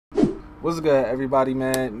What's good, everybody,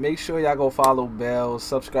 man? Make sure y'all go follow Bells,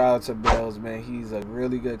 subscribe to Bells, man. He's a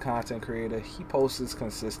really good content creator. He posts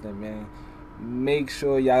consistent, man. Make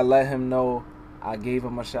sure y'all let him know I gave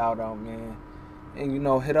him a shout out, man.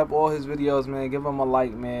 And hit up all his videos, man. Give him a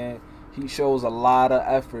like, man. He shows a lot of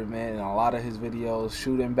effort, man, in a lot of his videos,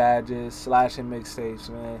 shooting badges, slashing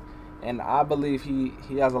mixtapes, man. And I believe he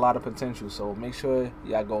has a lot of potential. So make sure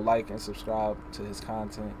y'all go like and subscribe to his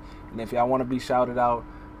content. And if y'all want to be shouted out,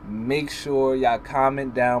 make sure y'all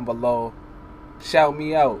comment down below. Shout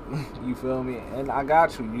me out. You feel me? And I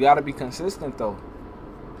got you. You got to be consistent, though.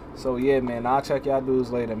 So, yeah, man. I'll check y'all dudes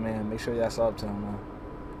later, man. Make sure y'all sub to him, man.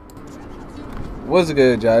 What's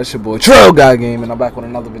good, y'all? It's your boy, Trail Guy Game, and I'm back with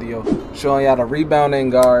another video showing y'all the rebounding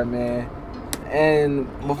guard, man. And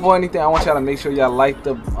before anything, I want y'all to make sure y'all like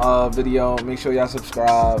the video. Make sure y'all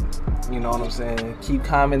subscribe. You know what I'm saying? Keep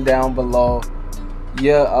commenting down below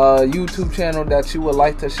your YouTube channel that you would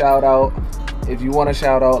like to shout out. If you want to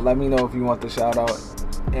shout out, let me know if you want the shout out,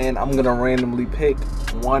 and I'm gonna randomly pick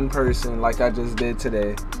one person like I just did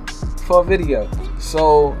today for a video.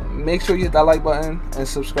 So make sure you hit that like button and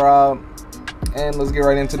subscribe, and let's get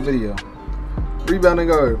right into the video. Rebounding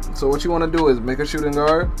guard. So what you want to do is make a shooting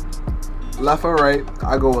guard, left or right.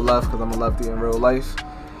 I go with left because I'm a lefty in real life.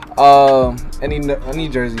 Any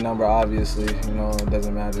jersey number, obviously, it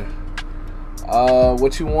doesn't matter.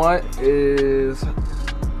 What you want is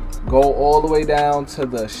go all the way down to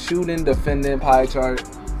the shooting defending pie chart.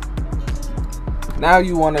 Now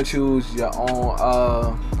you want to choose your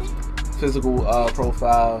own physical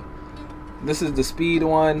profile. This is the speed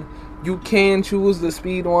one. You can choose the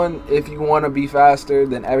speed one if you want to be faster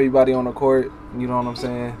than everybody on the court. You know what I'm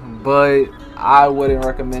saying? But I wouldn't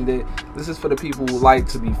recommend it. This is for the people who like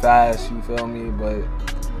to be fast, you feel me? But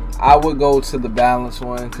I would go to the balanced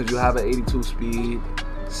one because you have an 82 speed,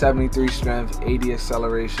 73 strength, 80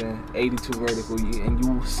 acceleration, 82 vertical, and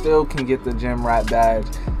you still can get the gym rat badge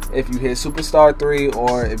if you hit Superstar 3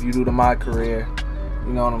 or if you do the My Career,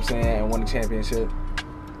 you know what I'm saying, and win the championship.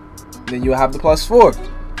 Then you'll have the +4.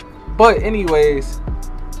 But anyways,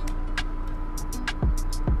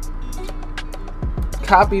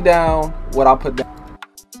 copy down what I put down.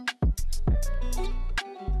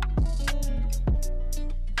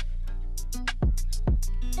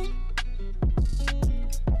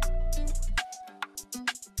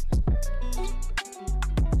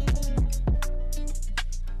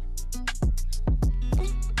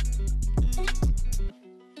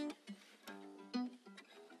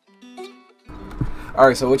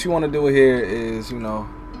 Alright, so what you want to do here is,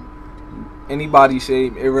 any body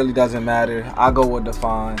shape, it really doesn't matter. I go with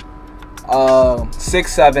define.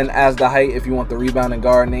 6'7" as the height if you want the rebounding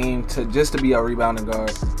guard name to be a rebounding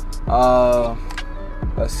guard.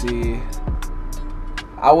 Let's see.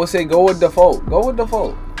 I would say go with default. Go with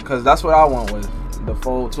default because that's what I went with.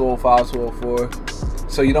 Default 205, 204.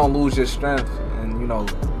 So you don't lose your strength, and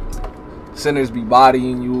centers be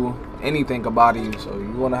bodying you. Anything can body you, so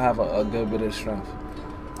you want to have a good bit of strength.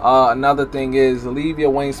 Another thing is leave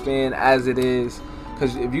your wingspan as it is,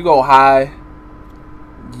 because if you go high,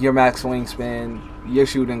 your max wingspan, your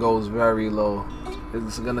shooting goes very low.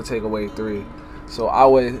 It's gonna take away 3. So I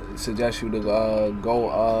would suggest you to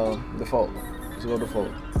go default. Just go default.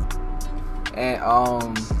 And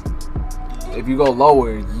if you go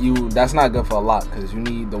lower, that's not good for a lot because you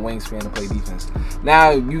need the wingspan to play defense. Now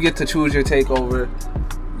you get to choose your takeover.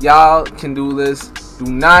 Y'all can do this.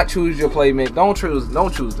 Do not choose your playmaking. Don't choose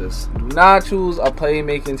this. Do not choose a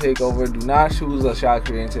playmaking takeover. Do not choose a shot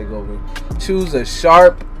creating takeover. Choose a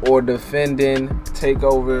sharp or defending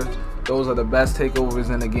takeover. Those are the best takeovers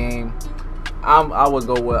in the game. I would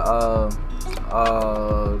go with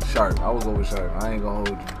sharp. I would go with sharp. I ain't gonna hold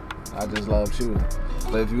you. I just love shooting.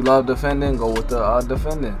 But if you love defending, go with the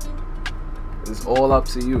defending. It's all up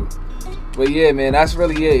to you. But yeah, man, that's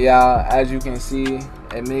really it, y'all. As you can see,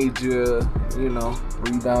 it made your,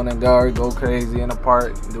 rebounding guard go crazy in the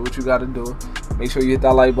park. Do what you got to do. Make sure you hit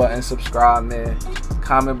that like button, subscribe, man.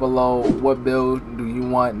 Comment below what build do you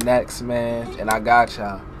want next, man. And I got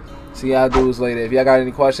y'all. See y'all dudes later. If y'all got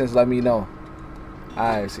any questions, let me know.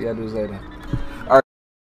 Alright, see y'all dudes later. Alright.